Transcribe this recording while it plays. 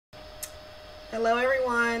Hello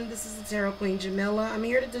everyone, this is the Tarot Queen Jamila. I'm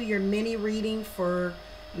here to do your mini reading for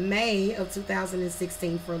May of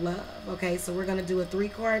 2016 for love. Okay, so we're going to do a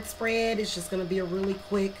 3-card spread. It's just going to be a really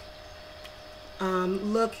quick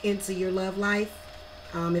look into your love life.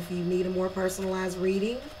 If you need a more personalized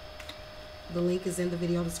reading, the link is in the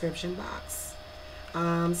video description box.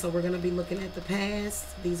 So we're going to be looking at the past.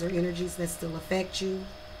 These are energies that still affect you,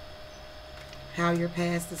 how your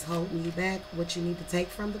past is holding you back, what you need to take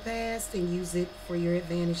from the past and use it for your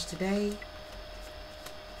advantage today.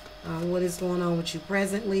 What is going on with you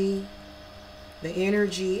presently, the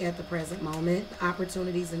energy at the present moment,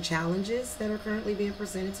 opportunities and challenges that are currently being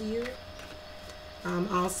presented to you.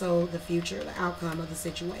 Also the future, the outcome of the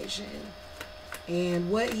situation, and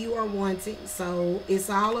what you are wanting. So it's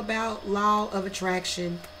all about law of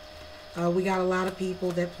attraction. We got a lot of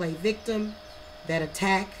people that play victim, that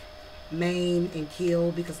attack, maim, and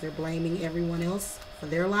kill because they're blaming everyone else for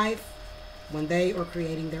their life when they are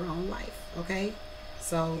creating their own life. Okay,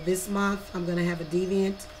 so this month I'm going to have a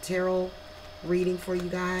deviant tarot reading for you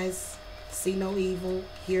guys. See no evil,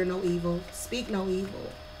 hear no evil, speak no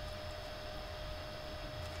evil.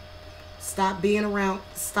 Stop being around,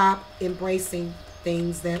 stop embracing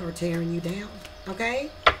things that are tearing you down. Okay,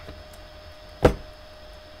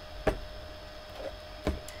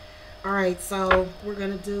 all right, so we're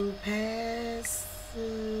gonna do past,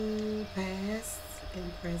 and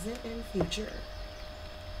present, and future.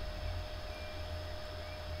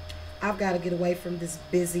 I've got to get away from this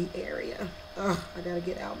busy area. Ugh, I got to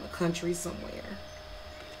get out in the country somewhere.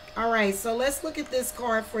 All right, so let's look at this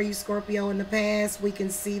card for you, Scorpio. In the past, we can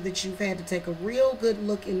see that you've had to take a real good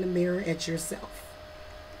look in the mirror at yourself.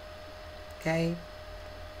 Okay?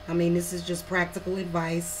 I mean, this is just practical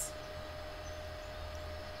advice.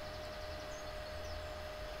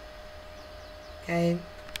 Okay?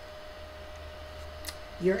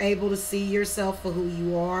 You're able to see yourself for who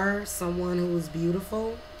you are, someone who is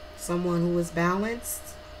beautiful, someone who is balanced.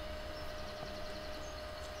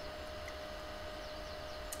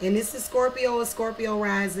 And this is Scorpio or Scorpio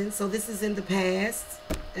rising, so this is in the past.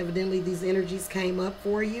 Evidently, these energies came up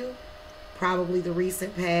for you. Probably the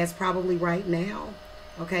recent past, probably right now.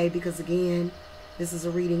 Okay, because again, this is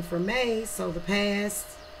a reading for May, so the past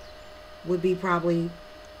would be probably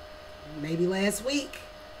maybe last week.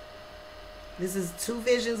 This is two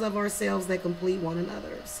visions of ourselves that complete one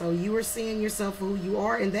another. So you are seeing yourself for who you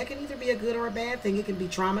are, and that can either be a good or a bad thing. It can be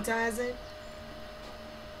traumatizing.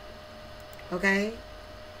 Okay?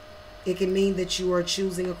 It can mean that you are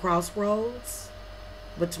choosing a crossroads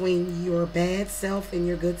between your bad self and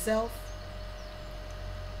your good self.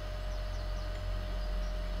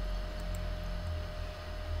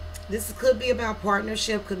 This could be about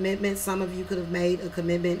partnership, commitment. Some of you could have made a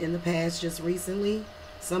commitment in the past just recently.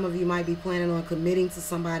 Some of you might be planning on committing to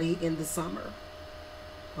somebody in the summer.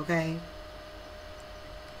 Okay?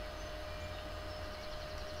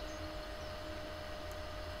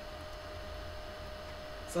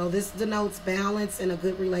 So this denotes balance and a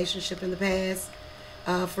good relationship in the past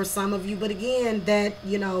for some of you. But again, that,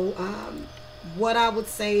 you know, what I would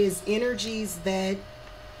say is energies that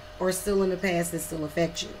are still in the past that still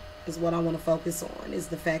affect you is what I want to focus on, is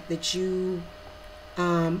the fact that you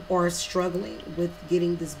are struggling with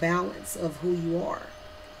getting this balance of who you are.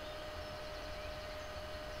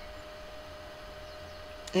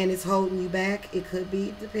 And it's holding you back. It could be,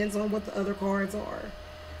 it depends on what the other cards are.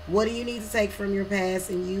 What do you need to take from your past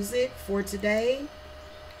and use it for today?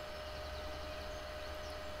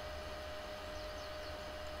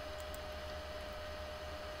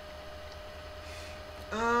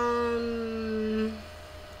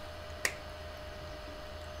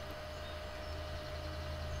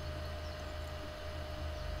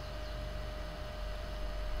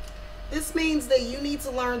 This means that you need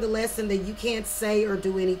to learn the lesson that you can't say or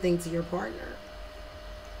do anything to your partner.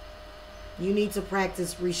 You need to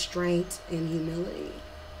practice restraint and humility.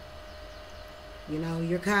 You know,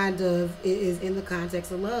 you're kind of, it is in the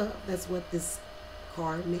context of love. That's what this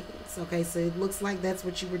card means. Okay, so it looks like that's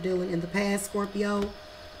what you were doing in the past, Scorpio.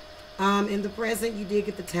 In the present, you did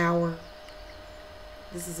get the Tower.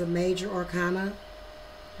 This is a major arcana,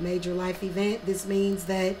 major life event. This means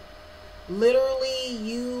that literally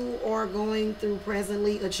you are going through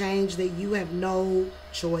presently a change that you have no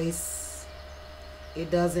choice.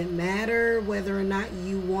 It doesn't matter whether or not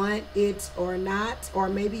you want it or not, or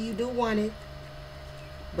maybe you do want it,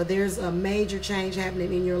 but there's a major change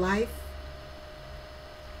happening in your life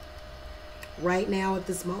right now at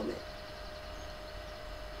this moment.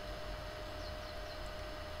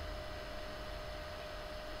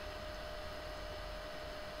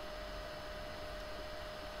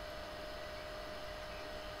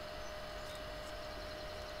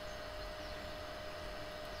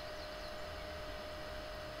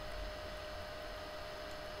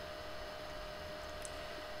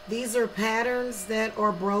 These are patterns that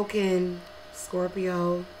are broken,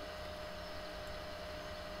 Scorpio.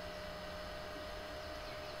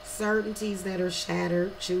 Certainties that are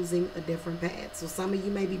shattered, choosing a different path. So some of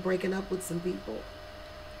you may be breaking up with some people.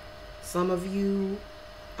 Some of you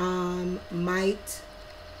might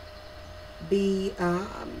be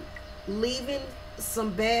leaving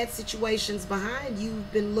some bad situations behind.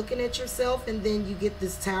 You've been looking at yourself, and then you get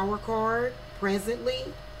this Tower card presently.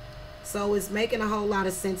 So it's making a whole lot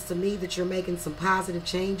of sense to me that you're making some positive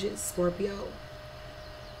changes, Scorpio.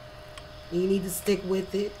 You need to stick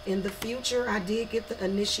with it. In the future, I did get the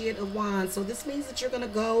Initiate of Wands. So this means that you're going to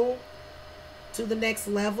go to the next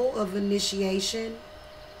level of initiation.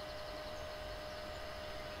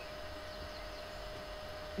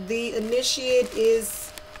 The Initiate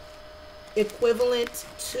is equivalent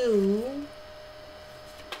to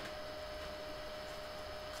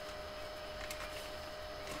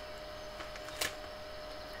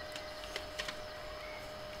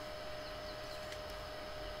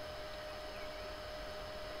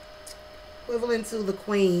the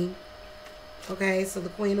Queen. Okay, so the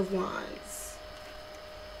Queen of Wands.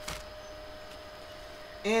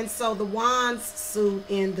 And so the Wands suit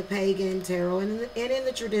in the pagan tarot and in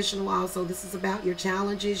the traditional also, this is about your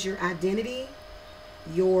challenges, your identity,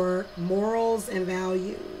 your morals and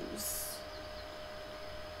values.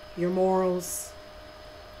 Your morals,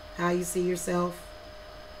 how you see yourself.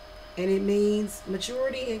 And it means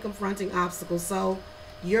maturity in confronting obstacles. So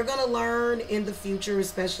you're going to learn in the future,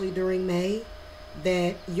 especially during May,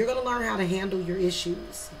 that you're going to learn how to handle your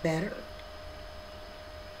issues better.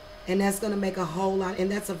 And that's going to make a whole lot,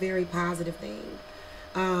 and that's a very positive thing.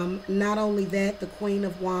 Not only that, the Queen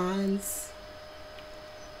of Wands,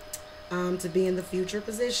 to be in the future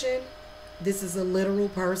position, this is a literal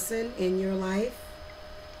person in your life.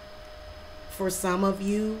 For some of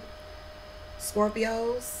you,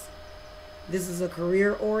 Scorpios, this is a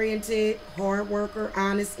career-oriented, hard worker,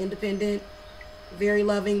 honest, independent, very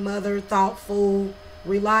loving mother, thoughtful,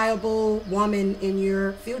 reliable woman in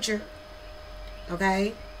your future.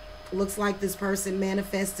 Okay? Looks like this person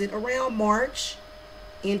manifested around March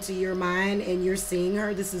into your mind, and you're seeing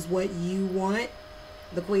her. This is what you want.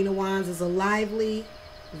 The Queen of Wands is a lively,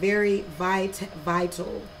 very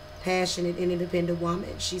vital, passionate, and independent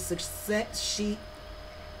woman. She suggests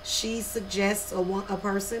a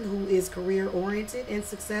person who is career-oriented and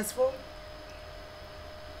successful.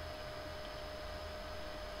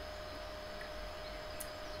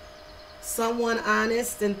 Someone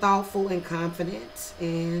honest and thoughtful and confident,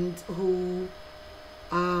 and who,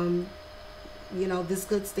 you know, this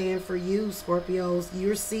could stand for you, Scorpios.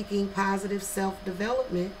 You're seeking positive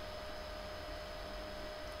self-development.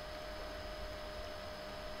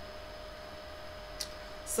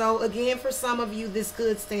 So again, for some of you, this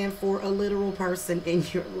could stand for a literal person in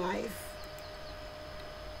your life.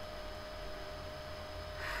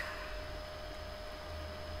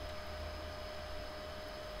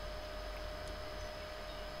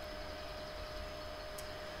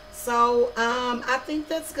 So I think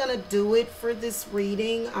that's gonna do it for this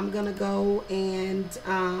reading. I'm gonna go and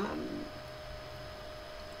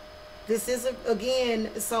this is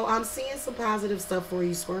again, so I'm seeing some positive stuff for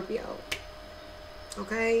you, Scorpio.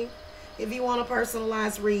 Okay, if you want a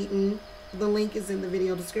personalized reading, the link is in the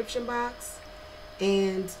video description box.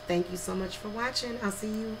 And thank you so much for watching. I'll see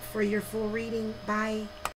you for your full reading. Bye.